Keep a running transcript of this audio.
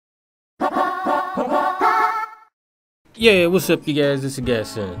Yeah, what's up you guys, this is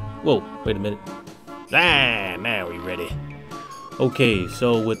Godson. Whoa, wait a minute. Now we ready. Okay,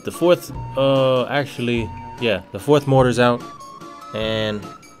 so with the fourth, the fourth mortar's out. And,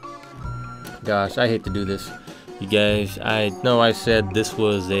 gosh, I hate to do this. You guys, I know I said this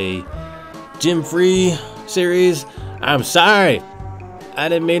was a gym-free series. I'm sorry. I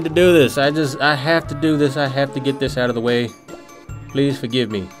didn't mean to do this. I have to do this. I have to get this out of the way. Please forgive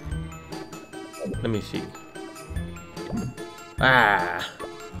me. Let me see.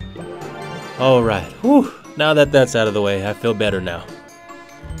 Alright. Whew. Now that that's out of the way, I feel better now.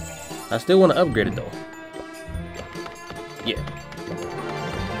 I still want to upgrade it though. Yeah.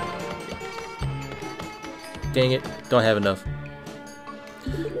 Dang it. Don't have enough.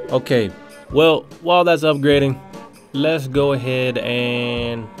 Okay. Well, while that's upgrading, let's go ahead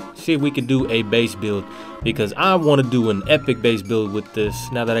and see if we can do a base build, because I want to do an epic base build with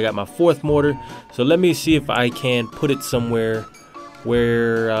this now that I got my fourth mortar. So let me see if I can put it somewhere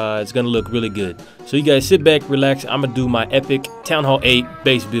where it's gonna look really good. So you guys sit back, relax. I'm gonna do my epic Townhall 8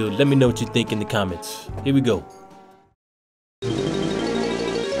 base build. Let me know what you think in the comments. Here we go.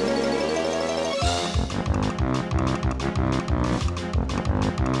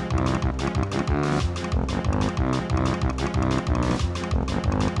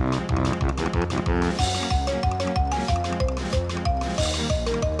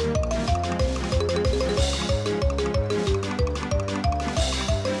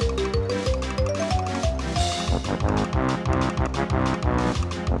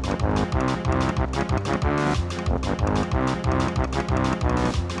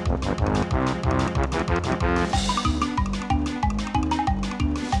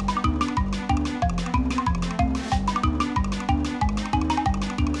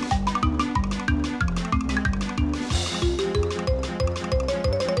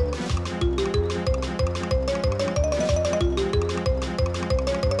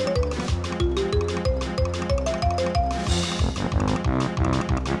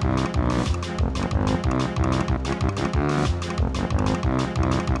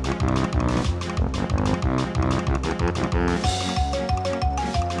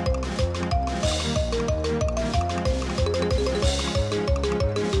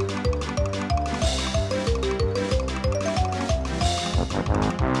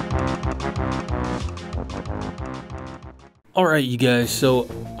 Alright you guys, so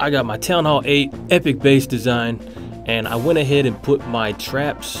I got my Townhall 8 epic base design, and I went ahead and put my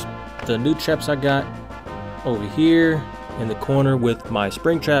traps, the new traps I got, over here in the corner with my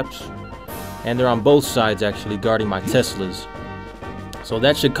spring traps, and they're on both sides actually guarding my Teslas. So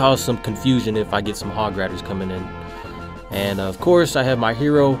that should cause some confusion if I get some hog riders coming in. And of course I have my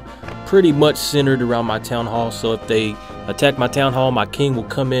hero pretty much centered around my town hall, so if they attack my town hall, my king will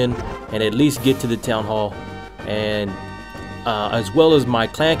come in and at least get to the town hall. And as well as my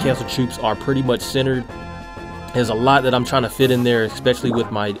clan castle troops are pretty much centered. There's a lot that I'm trying to fit in there, especially with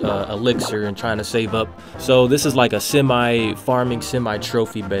my elixir and trying to save up. So this is like a semi-farming,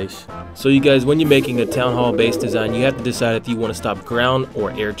 semi-trophy base. So you guys, when you're making a town hall base design, you have to decide if you want to stop ground or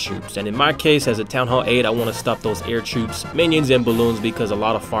air troops. And in my case, as a town hall 8, I want to stop those air troops, minions, and balloons, because a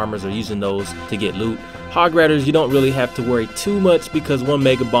lot of farmers are using those to get loot. Hog riders, you don't really have to worry too much because one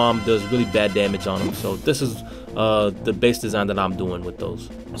mega bomb does really bad damage on them. So this is the base design that I'm doing with those.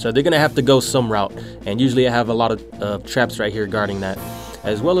 So they're gonna have to go some route, and usually I have a lot of traps right here guarding that,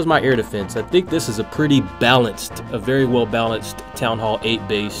 as well as my air defense. I think this is a pretty balanced, a very well balanced Townhall 8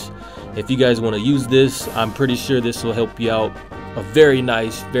 base. If you guys want to use this, I'm pretty sure this will help you out. A very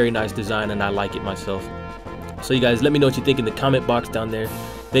nice design, and I like it myself. So you guys, let me know what you think in the comment box down there.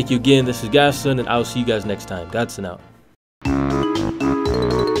 Thank you again. This is Godson, and I'll see you guys next time. Godson out.